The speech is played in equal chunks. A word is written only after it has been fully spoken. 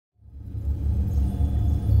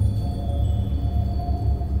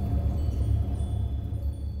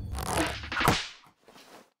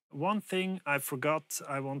one thing I forgot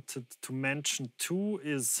I wanted to mention too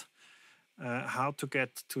is how to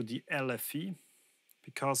get to the LFE,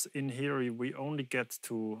 because in here we only get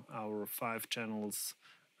to our 5 channels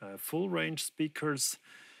full range speakers.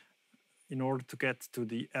 In order to get to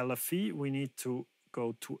the LFE, we need to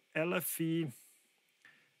go to LFE,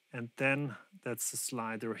 and then that's the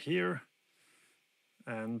slider here,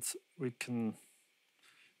 and we can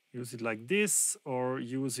use it like this or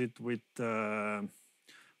use it with,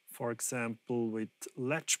 for example, with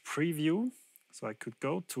Latch Preview. So I could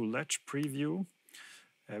go to Latch Preview.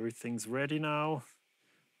 Everything's ready now.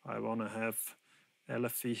 I want to have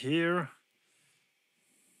LFE here,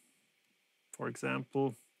 for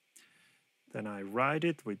example. Then I write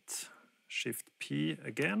it with Shift P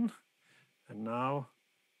again, and now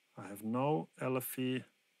I have no LFE.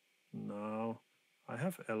 Now I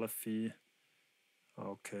have LFE.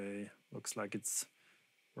 Okay, looks like it's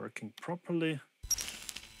working properly.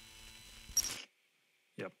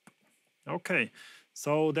 Yep. Okay,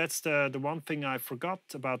 so that's the one thing I forgot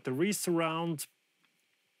about the resurround.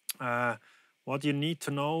 What you need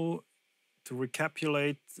to know to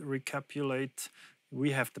recapitulate,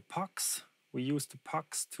 we have the pucks. We use the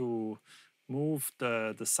pucks to move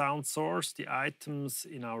the sound source, the items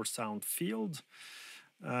in our sound field.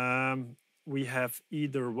 We have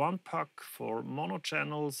either 1 puck for mono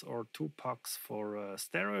channels or 2 pucks for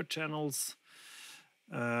stereo channels.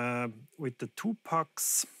 With the 2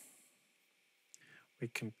 pucks, we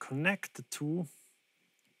can connect the 2.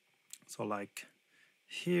 So like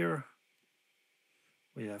here,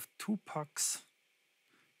 we have 2 pucks.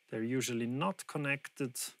 They're usually not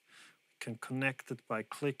connected. We can connect it by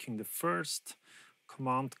clicking the first,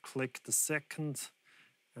 command click the second,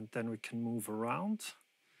 and then we can move around.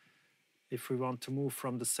 If we want to move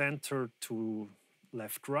from the center to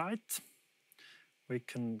left right, we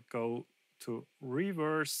can go to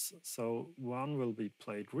reverse. So 1 will be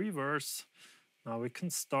played reverse. Now we can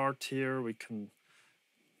start here. We can,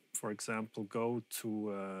 for example, go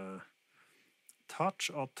to touch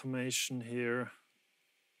automation here.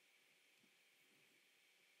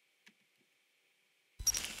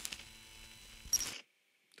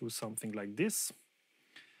 Do something like this.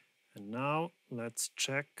 And now let's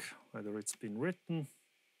check whether it's been written.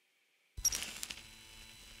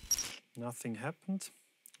 Nothing happened.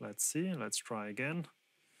 Let's see, let's try again.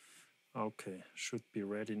 Okay, should be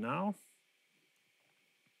ready now.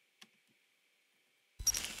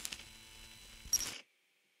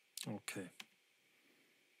 Okay.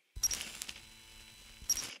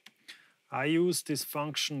 I use this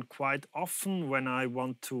function quite often when I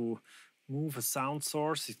want to move a sound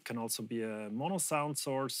source. It can also be a mono sound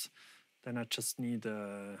source. Then I just need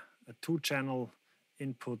a 2-channel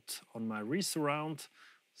input on my resurround,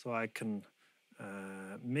 so I can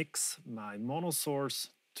mix my mono source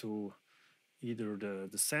to either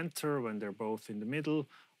the center when they're both in the middle,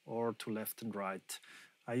 or to left and right.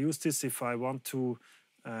 I use this if I want to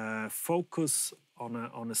focus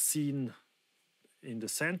on a scene in the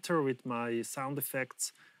center with my sound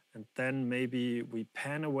effects, and then maybe we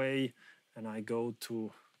pan away and I go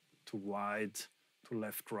to wide, to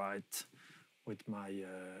left, right with my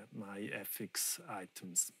my FX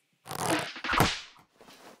items.